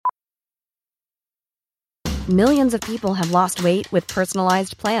Millions of people have lost weight with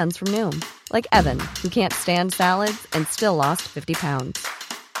personalized plans from Noom. Like Evan, who can't stand salads and still lost 50 pounds.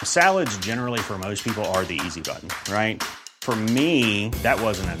 Salads generally for most people are the easy button, right? For me, that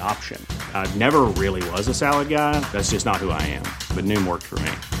wasn't an option. I never really was a salad guy. That's just not who I am. But Noom worked for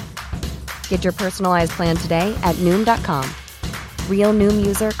me. Get your personalized plan today at Noom.com. Real Noom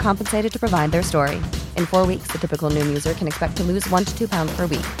user compensated to provide their story. In 4 weeks, the typical Noom user can expect to lose 1 to 2 pounds per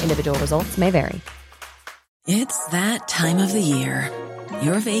week. Individual results may vary. It's that time of the year.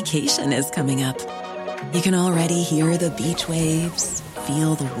 Your vacation is coming up. You can already hear the beach waves,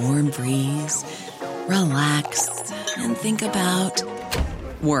 feel the warm breeze, relax, and think about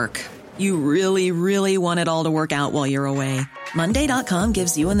work. You really, really want it all to work out while you're away. Monday.com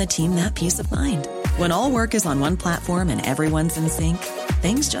gives you and the team that peace of mind. When all work is on one platform and everyone's in sync,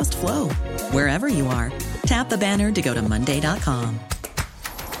 things just flow. Wherever you are, tap the banner to go to Monday.com.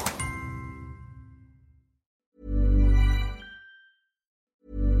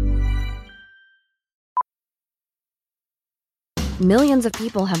 Millions of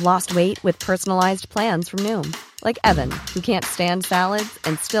people have lost weight with personalized plans from Noom. Like Evan, who can't stand salads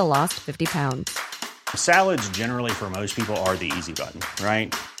and still lost 50 pounds. Salads generally for most people are the easy button,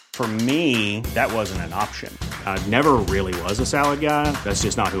 right? For me, that wasn't an option. I never really was a salad guy. That's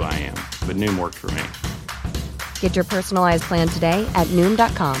just not who I am. But Noom worked for me. Get your personalized plan today at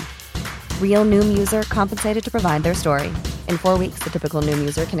Noom.com. Real Noom user compensated to provide their story. In 4 weeks, the typical Noom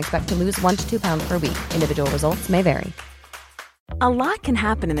user can expect to lose 1 to 2 pounds per week. Individual results may vary. A lot can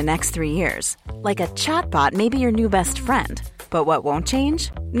happen in the next 3 years. Like a chatbot may be your new best friend. But what won't change?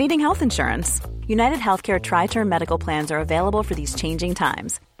 Needing health insurance. United Healthcare Tri-Term Medical Plans are available for these changing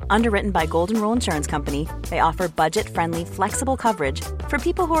times. Underwritten by Golden Rule Insurance Company, they offer budget-friendly, flexible coverage for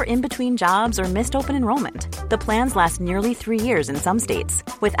people who are in between jobs or missed open enrollment. The plans last nearly 3 years in some states,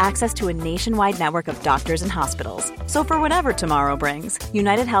 with access to a nationwide network of doctors and hospitals. So for whatever tomorrow brings,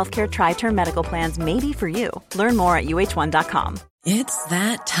 United Healthcare Tri-Term Medical Plans may be for you. Learn more at uh1.com. It's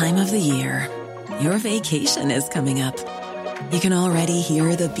that time of the year. Your vacation is coming up. You can already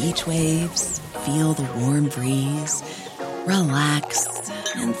hear the beach waves, feel the warm breeze, relax,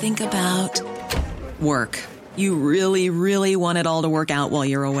 and think about work. You really, really want it all to work out while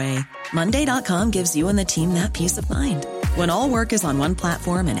you're away. Monday.com gives you and the team that peace of mind. When all work is on one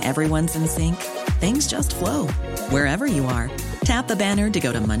platform and everyone's in sync, things just flow. Wherever you are, tap the banner to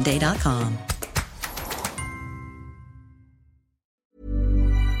go to Monday.com.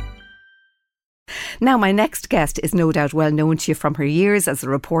 Now, my next guest is no doubt well known to you from her years as a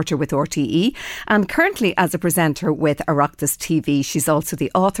reporter with RTE and currently as a presenter with Oireachtas TV. She's also the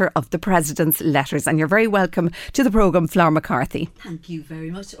author of The President's Letters. And you're very welcome to the programme, Flora McCarthy. Thank you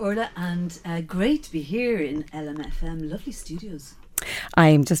very much, Orla, and great to be here in LMFM. Lovely studios.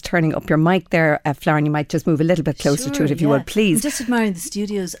 I'm just turning up your mic there, Flora, and you might just move a little bit closer to it if you would, please. I'm just admiring the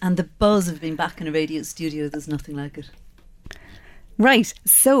studios and the buzz of being back in a radio studio. There's nothing like it. Right,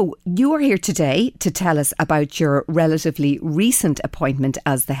 so you are here today to tell us about your relatively recent appointment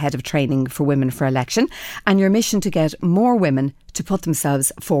as the head of training for Women for Election and your mission to get more women to put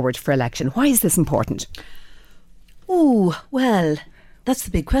themselves forward for election. Why is this important? Oh, well, that's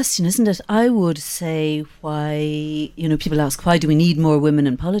the big question, isn't it? I would say why, people ask, why do we need more women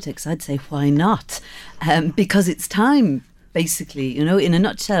in politics? I'd say, why not? Because it's time. Basically, in a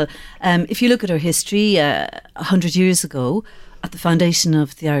nutshell, if you look at our history, 100 years ago, at the foundation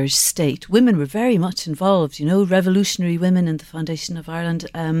of the Irish state, women were very much involved, revolutionary women in the foundation of Ireland.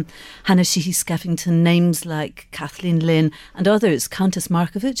 Hannah Sheehy Skeffington, names like Kathleen Lynn and others. Countess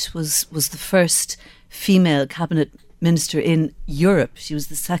Markievicz was the first female cabinet minister in Europe. She was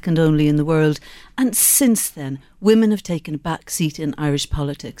the second only in the world. And since then, women have taken a back seat in Irish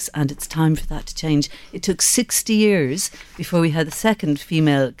politics, and it's time for that to change. It took 60 years before we had the second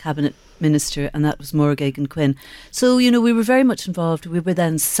female cabinet minister, and that was Maura Geoghegan Quinn. So, we were very much involved. We were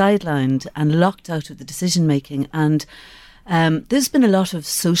then sidelined and locked out of the decision making. And there's been a lot of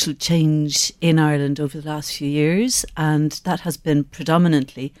social change in Ireland over the last few years, and that has been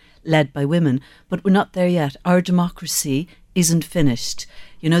predominantly led by women. But we're not there yet. Our democracy isn't finished.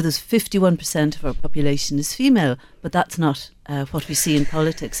 There's 51% of our population is female, but that's not what we see in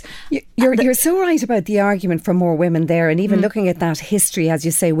politics. You're so right about the argument for more women there, and even looking at that history, as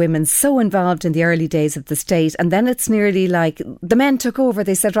you say, women so involved in the early days of the state, and then it's nearly like the men took over.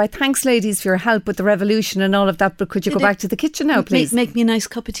 They said, right, thanks ladies for your help with the revolution and all of that, but could you go back to the kitchen now, please? Make me a nice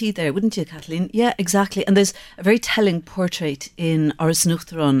cup of tea there, wouldn't you, Kathleen? Yeah, exactly. And there's a very telling portrait in Áras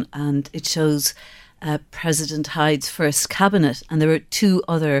Nuachtarán, and it shows President Hyde's first cabinet, and there were two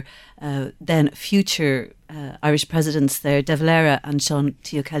other then future Irish presidents there, De Valera and Sean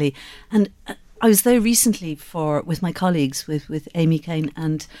T. O'Kelly. And I was there recently with my colleagues, with Amy Kane,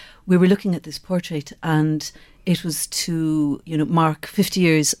 and we were looking at this portrait, and it was to mark 50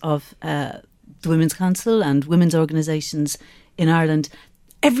 years of the Women's Council and women's organisations in Ireland.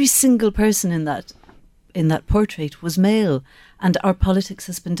 Every single person in that portrait was male, and our politics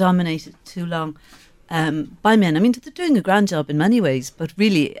has been dominated too long by men. I mean, they're doing a grand job in many ways, but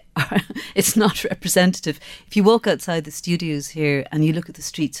really it's not representative. If you walk outside the studios here and you look at the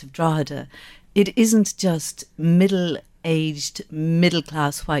streets of Drogheda, it isn't just middle-aged,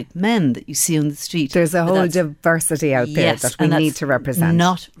 middle-class white men that you see on the street. There's a whole diversity out there that we need to represent.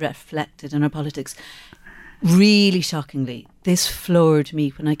 Not reflected in our politics. Really shockingly, this floored me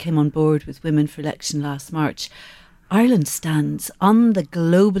when I came on board with Women for Election last March. Ireland stands on the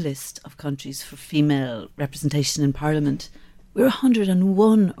global list of countries for female representation in Parliament. We're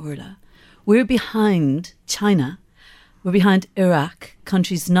 101, Orla. We're behind China. We're behind Iraq,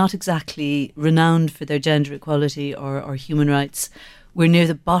 countries not exactly renowned for their gender equality or human rights. We're near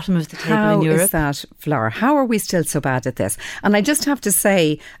the bottom of the table in Europe. How is that, Flora? How are we still so bad at this? And I just have to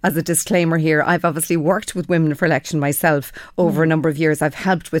say, as a disclaimer here, I've obviously worked with Women for Election myself over a number of years. I've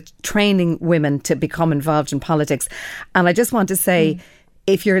helped with training women to become involved in politics. And I just want to say,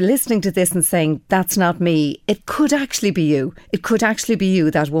 if you're listening to this and saying, that's not me, it could actually be you. It could actually be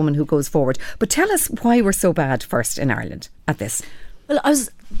you, that woman who goes forward. But tell us why we're so bad first in Ireland at this. Well, I was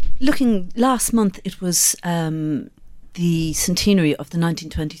looking last month, it was the centenary of the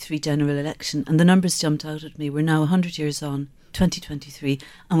 1923 general election, and the numbers jumped out at me. We're now 100 years on, 2023,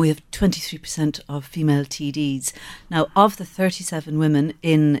 and we have 23% of female TDs. Now, of the 37 women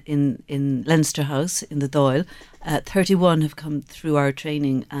in Leinster House, in the Dáil, 31 have come through our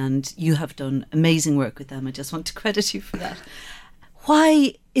training, and you have done amazing work with them. I just want to credit you for that.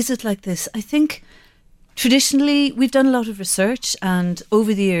 Why is it like this? I think traditionally, we've done a lot of research, and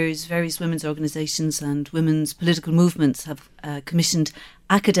over the years, various women's organisations and women's political movements have commissioned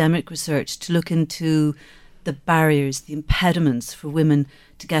academic research to look into the barriers, the impediments for women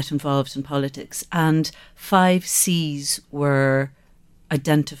to get involved in politics. And 5 C's were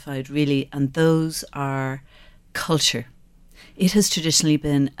identified, really, and those are culture. It has traditionally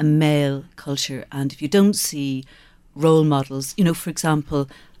been a male culture, and if you don't see role models, for example,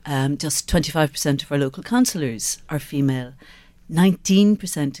 just 25% of our local councillors are female,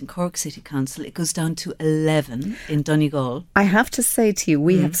 19% in Cork City Council. It goes down to 11 in Donegal. I have to say to you,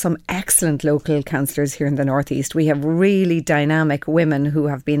 we have some excellent local councillors here in the Northeast. We have really dynamic women who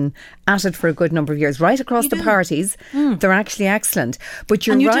have been at it for a good number of years, right across the parties. They're actually excellent. But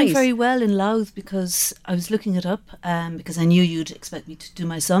you're right. And you're doing very well in Louth, because I was looking it up because I knew you'd expect me to do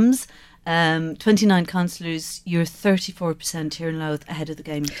my sums. 29 councillors, you're 34% here in Louth, ahead of the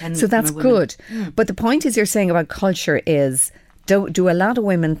game. So that's good. But the point is, you're saying about culture is, do a lot of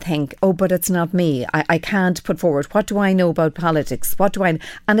women think, oh, but it's not me, I can't put forward, what do I know about politics,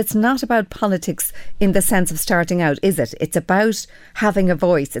 and it's not about politics in the sense of starting out, is it? It's about having a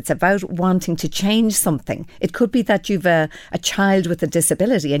voice, it's about wanting to change something. It could be that you've a child with a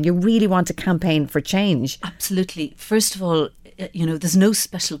disability and you really want to campaign for change. Absolutely. First of all, there's no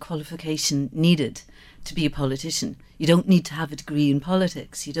special qualification needed to be a politician. You don't need to have a degree in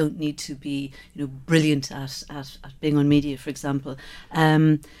politics. You don't need to be, brilliant at being on media, for example.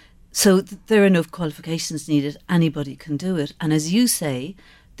 So there are no qualifications needed. Anybody can do it. And as you say,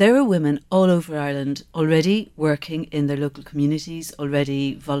 there are women all over Ireland already working in their local communities,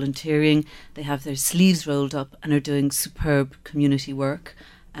 already volunteering. They have their sleeves rolled up and are doing superb community work.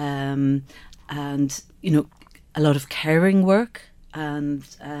 And, a lot of caring work, and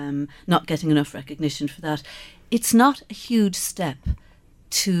not getting enough recognition for that. It's not a huge step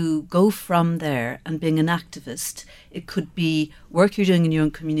to go from there and being an activist. It could be work you're doing in your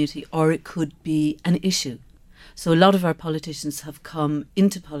own community, or it could be an issue. So a lot of our politicians have come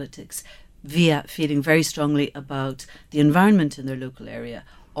into politics via feeling very strongly about the environment in their local area,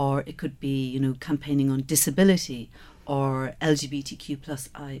 or it could be, campaigning on disability or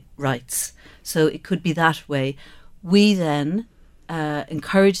LGBTQ+ rights. So it could be that way. We then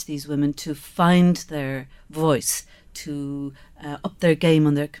encourage these women to find their voice, to up their game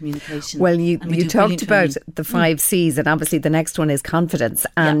on their communication. Well, you talked about the 5 C's, and obviously the next one is confidence.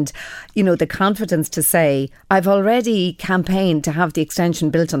 And, the confidence to say, I've already campaigned to have the extension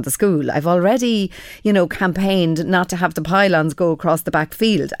built on the school. I've already, campaigned not to have the pylons go across the back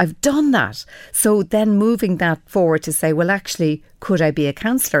field. I've done that. So then moving that forward to say, well, actually, could I be a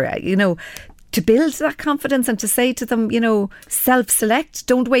councillor? To build that confidence and to say to them, self-select.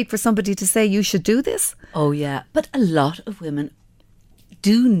 Don't wait for somebody to say you should do this. Oh, yeah. But a lot of women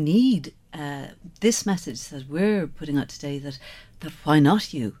do need this message that we're putting out today, that why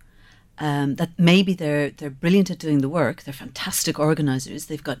not you? that maybe they're brilliant at doing the work, they're fantastic organisers,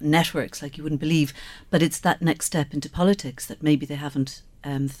 they've got networks like you wouldn't believe, but it's that next step into politics that maybe they haven't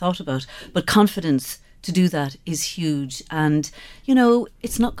thought about. But confidence to do that is huge, and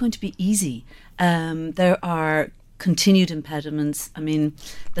it's not going to be easy. There are continued impediments. I mean,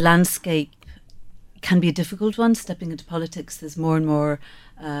 the landscape can be a difficult one. Stepping into politics, there's more and more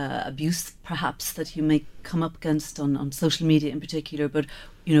abuse perhaps that you may come up against on social media in particular, but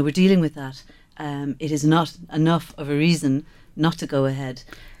we're dealing with that. It is not enough of a reason not to go ahead.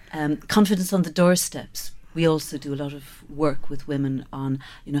 Confidence on the doorsteps. We also do a lot of work with women on,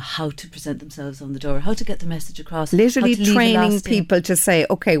 how to present themselves on the door, how to get the message across. Literally training people to say,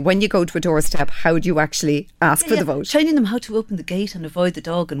 okay, when you go to a doorstep, how do you actually ask for the vote? Training them how to open the gate and avoid the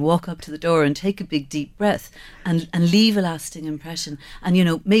dog and walk up to the door and take a big deep breath and leave a lasting impression. And,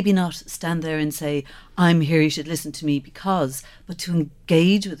 maybe not stand there and say, I'm here, you should listen to me but to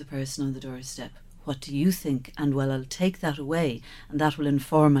engage with the person on the doorstep. What do you think? And I'll take that away and that will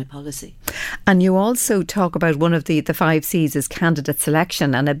inform my policy. And you also talk about one of the 5 C's is candidate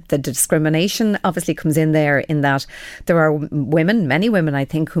selection, and the discrimination obviously comes in there, in that there are women, many women I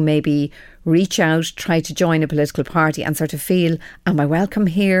think, who maybe reach out, try to join a political party and sort of feel, am I welcome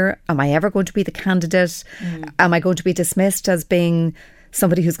here? Am I ever going to be the candidate? Am I going to be dismissed as being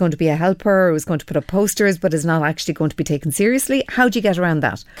somebody who's going to be a helper, who's going to put up posters but is not actually going to be taken seriously? How do you get around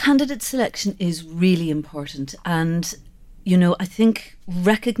that? Candidate selection is really important, and I think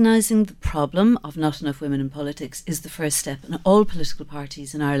recognising the problem of not enough women in politics is the first step, and all political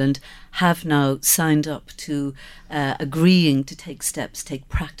parties in Ireland have now signed up to agreeing to take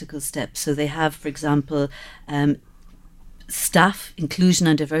practical steps. So they have, for example, staff, inclusion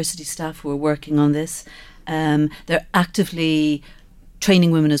and diversity staff who are working on this. They're actively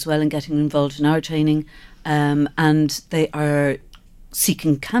training women as well and getting involved in our training, and they are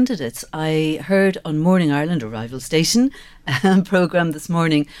seeking candidates. I heard on Morning Ireland, a rival station, programme this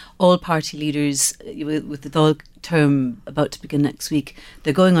morning, all party leaders, with the Dáil term about to begin next week,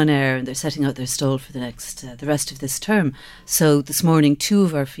 they're going on air and they're setting out their stall for the rest of this term. So this morning 2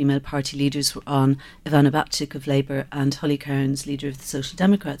 of our female party leaders were on, Ivana Bacik of Labour and Holly Cairns, leader of the Social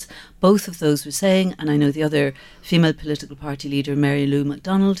Democrats. Both of those were saying, and I know the other female political party leader, Mary Lou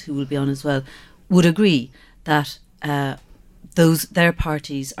MacDonald, who will be on as well, would agree that their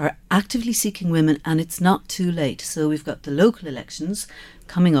parties are actively seeking women, and it's not too late. So we've got the local elections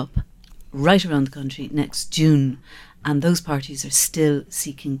coming up right around the country next June, and those parties are still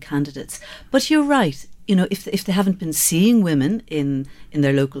seeking candidates. But you're right, if they haven't been seeing women in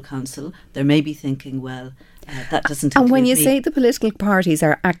their local council, they may be thinking, well, that doesn't include And when you me. say the political parties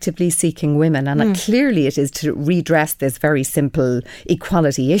are actively seeking women, and clearly it is to redress this very simple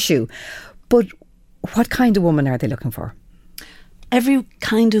equality issue, but what kind of woman are they looking for? Every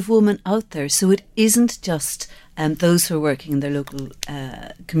kind of woman out there. So it isn't just those who are working in their local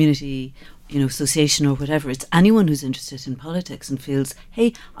community, association or whatever. It's anyone who's interested in politics and feels,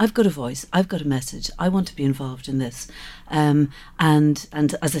 hey, I've got a voice, I've got a message, I want to be involved in this. And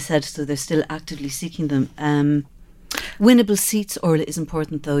as I said, so they're still actively seeking them. Winnable seats, Orla, is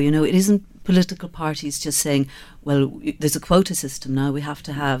important though. It isn't political parties just saying, well, there's a quota system now, we have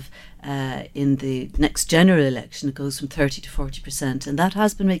to have in the next general election, it goes from 30 to 40%, and that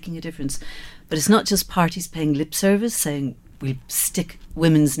has been making a difference. But it's not just parties paying lip service, saying we'll stick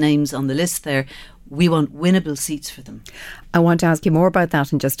women's names on the list there. We want winnable seats for them. I want to ask you more about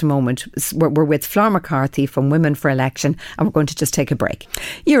that in just a moment. We're with Flora McCarthy from Women for Election, and we're going to just take a break.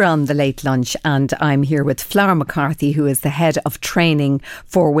 You're on The Late Lunch, and I'm here with Flora McCarthy, who is the head of training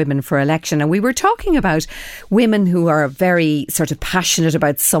for Women for Election. And we were talking about women who are very sort of passionate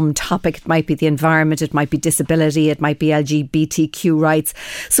about some topic. It might be the environment, it might be disability, it might be LGBTQ rights.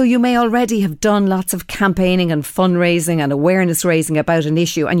 So you may already have done lots of campaigning and fundraising and awareness raising about an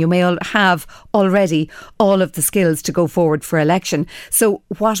issue, and you may have already all of the skills to go forward for election. So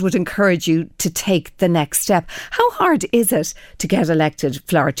what would encourage you to take the next step? How hard is it to get elected,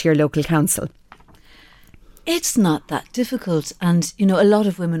 Flora, to your local council? It's not that difficult, and a lot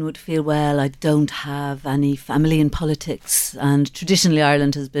of women would feel, well, I don't have any family in politics, and traditionally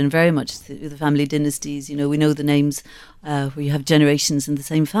Ireland has been very much the family dynasties. We know the names where you have generations in the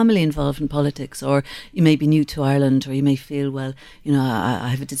same family involved in politics, or you may be new to Ireland, or you may feel, well, I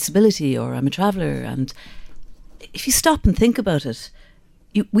have a disability, or I'm a traveller. And if you stop and think about it,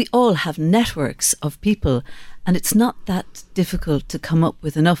 we all have networks of people, and it's not that difficult to come up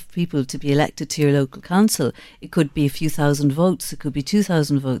with enough people to be elected to your local council. It could be a few thousand votes, it could be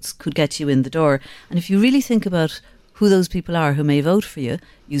 2,000 votes, could get you in the door. And if you really think about who those people are who may vote for you,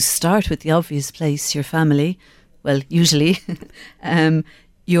 you start with the obvious place, your family, well, usually,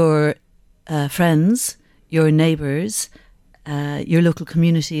 your friends, your neighbours, your local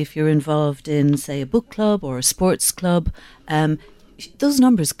community, if you're involved in, say, a book club or a sports club, those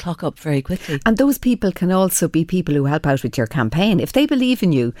numbers clock up very quickly. And those people can also be people who help out with your campaign. If they believe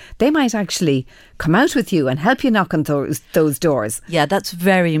in you, they might actually come out with you and help you knock on those doors. Yeah, that's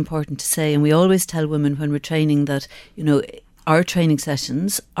very important to say. And we always tell women when we're training that, our training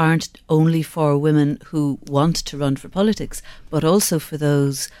sessions aren't only for women who want to run for politics, but also for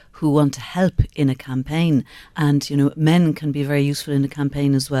those who want to help in a campaign. And, men can be very useful in a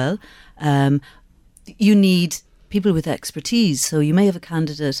campaign as well. You need people with expertise. So you may have a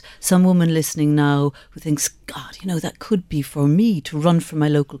candidate, some woman listening now who thinks, God, that could be for me to run for my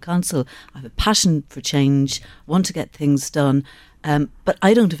local council. I have a passion for change, want to get things done, but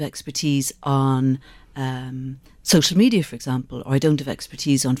I don't have expertise on social media, for example, or I don't have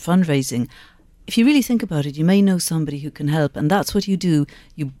expertise on fundraising. If you really think about it, you may know somebody who can help, and that's what you do.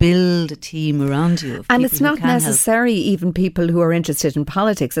 You build a team around you. And it's not necessary even people who are interested in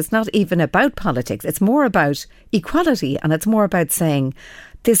politics. It's not even about politics. It's more about equality, and it's more about saying,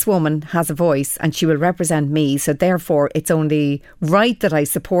 this woman has a voice and she will represent me, so therefore it's only right that I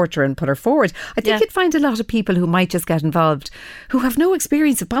support her and put her forward. I think you'd find a lot of people who might just get involved who have no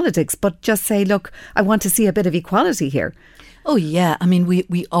experience of politics but just say, look, I want to see a bit of equality here. Oh yeah, I mean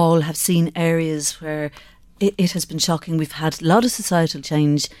we all have seen areas where it has been shocking. We've had a lot of societal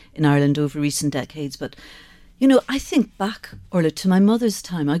change in Ireland over recent decades, but I think back, Orla, to my mother's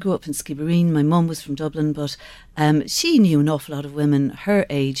time. I grew up in Skibbereen. My mum was from Dublin, but she knew an awful lot of women her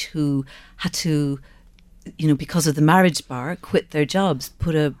age who had to, because of the marriage bar, quit their jobs,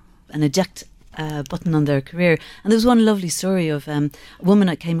 put an eject button on their career. And there was one lovely story of a woman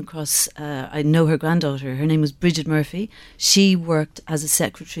I came across. I know her granddaughter. Her name was Bridget Murphy. She worked as a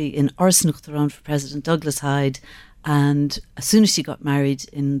secretary in Arsenacht for President Douglas Hyde. And as soon as she got married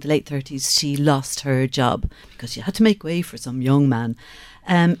in the late 30s, she lost her job because she had to make way for some young man.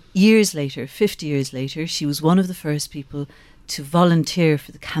 Years later, 50 years later, she was one of the first people to volunteer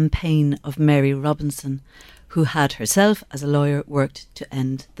for the campaign of Mary Robinson, who had herself, as a lawyer, worked to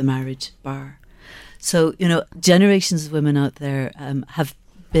end the marriage bar. So, generations of women out there have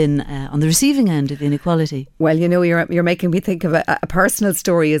been on the receiving end of inequality. Well, you're making me think of a personal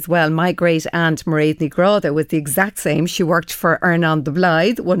story as well. My great aunt Mairead Grada was the exact same. She worked for Ernan the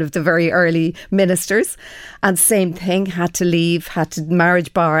Blythe, one of the very early ministers, and same thing, had to leave, had to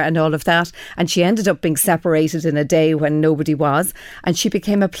marriage bar and all of that, and she ended up being separated in a day when nobody was, and she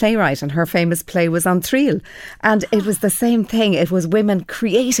became a playwright, and her famous play was An Triail, and it was the same thing. It was women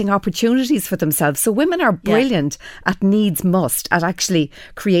creating opportunities for themselves. So women are brilliant at needs must, at actually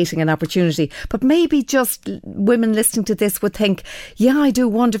creating an opportunity. But maybe just women listening to this would think, yeah, I do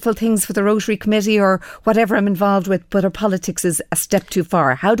wonderful things for the Rotary Committee or whatever I'm involved with, but our politics is a step too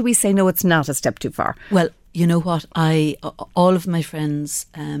far. How do we say, no, it's not a step too far? Well, you know what, all of my friends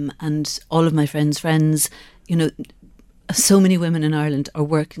and all of my friends' friends, so many women in Ireland are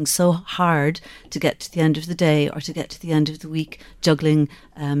working so hard to get to the end of the day or to get to the end of the week, juggling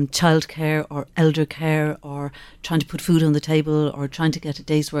childcare or elder care or trying to put food on the table or trying to get a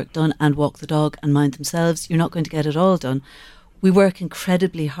day's work done and walk the dog and mind themselves. You're not going to get it all done. We work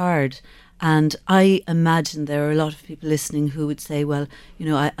incredibly hard. And I imagine there are a lot of people listening who would say, well,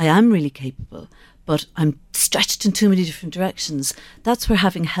 I am really capable, but I'm stretched in too many different directions. That's where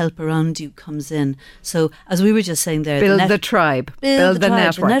having help around you comes in. So as we were just saying there, build the tribe, build the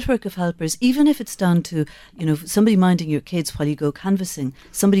network. The network of helpers, even if it's down to, somebody minding your kids while you go canvassing,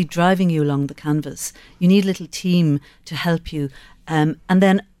 somebody driving you along the canvas. You need a little team to help you. And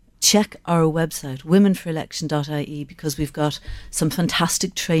then check our website, womenforelection.ie, because we've got some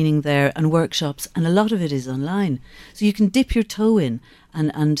fantastic training there and workshops, and a lot of it is online. So you can dip your toe in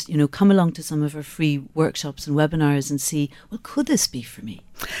and come along to some of our free workshops and webinars and see, well, could this be for me?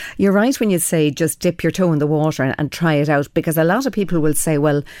 You're right when you say just dip your toe in the water and try it out, because a lot of people will say,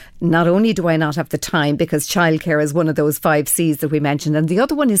 well, not only do I not have the time, because childcare is one of those 5 C's that we mentioned, and the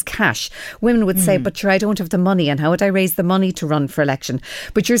other one is cash. Women would say, but sure, I don't have the money, and how would I raise the money to run for election?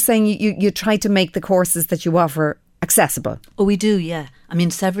 But you're saying you try to make the courses that you offer accessible. Oh, we do, yeah. I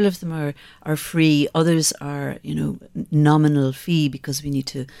mean, several of them are free. Others are, nominal fee because we need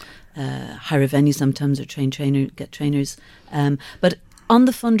to hire a venue sometimes or get trainers. But on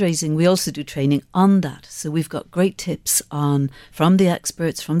the fundraising, we also do training on that. So we've got great tips from the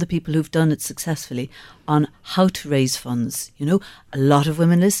experts, from the people who've done it successfully, on how to raise funds. A lot of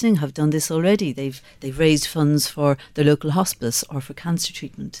women listening have done this already. They've raised funds for their local hospice or for cancer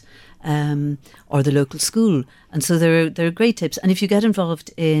treatment, or the local school. And so there are great tips. And if you get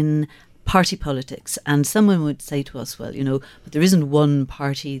involved in party politics. And someone would say to us, well, but there isn't one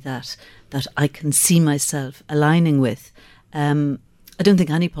party that I can see myself aligning with. I don't think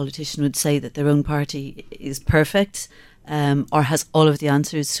any politician would say that their own party is perfect or has all of the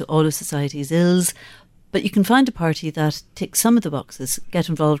answers to all of society's ills. But you can find a party that ticks some of the boxes, get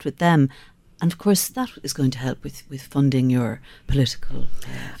involved with them. And of course, that is going to help with funding your political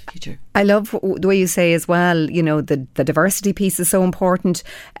future. I love the way you say as well, the diversity piece is so important.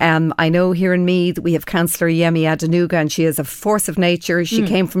 I know here in Meath we have Councillor Yemi Adenuga, and she is a force of nature. She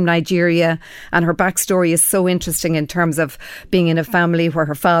came from Nigeria, and her backstory is so interesting in terms of being in a family where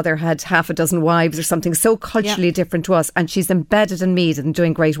her father had half a dozen wives or something so culturally different to us. And she's embedded in Meath and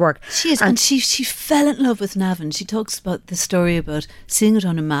doing great work. She is, and she fell in love with Navan. She talks about the story about seeing it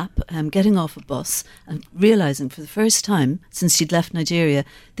on a map, getting off a bus and realising for the first time since she'd left Nigeria,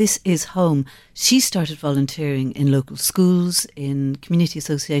 this is home. She started volunteering in local schools, in community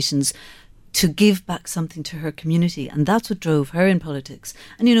associations, to give back something to her community, and that's what drove her in politics.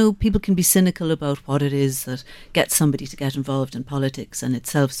 And people can be cynical about what it is that gets somebody to get involved in politics, and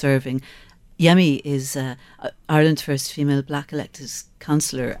it's self-serving. Yemi is Ireland's first female black elected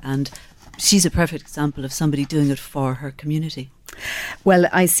councillor, and she's a perfect example of somebody doing it for her community. Well,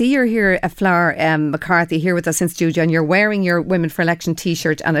 I see you're here, Flár McCarthy, here with us in studio, and you're wearing your Women for Election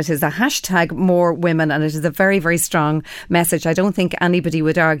t-shirt, and it is a hashtag More Women, and it is a very, very strong message. I don't think anybody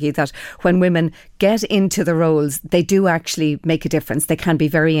would argue that when women get into the roles, they do actually make a difference. They can be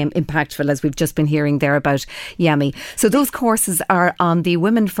very impactful, as we've just been hearing there about Yemi. So those courses are on the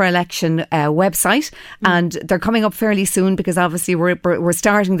Women for Election website, and they're coming up fairly soon, because obviously we're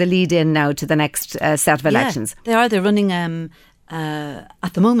starting the lead in now to the next set of elections. They are. They're running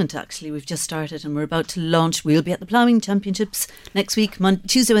at the moment, actually. We've just started and we're about to launch. We'll be at the Ploughing Championships next week,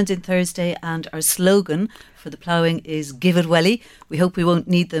 Tuesday, Wednesday and Thursday, and our slogan for the ploughing is "Give it welly." We hope we won't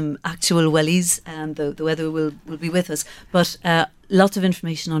need them actual wellies, and the weather will be with us. But lots of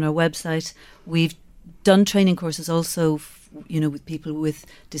information on our website. We've done training courses also with people with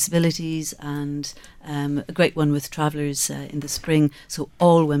disabilities, and a great one with travellers in the spring. So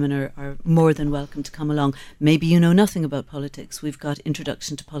all women are more than welcome to come along. Maybe you know nothing about politics. We've got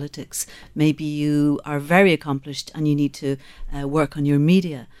Introduction to Politics. Maybe you are very accomplished and you need to work on your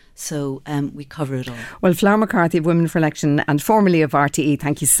media. So we cover it all. Well, Flár McCarthy of Women for Election and formerly of RTE,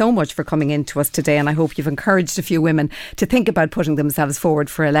 thank you so much for coming in to us today, and I hope you've encouraged a few women to think about putting themselves forward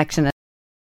for election.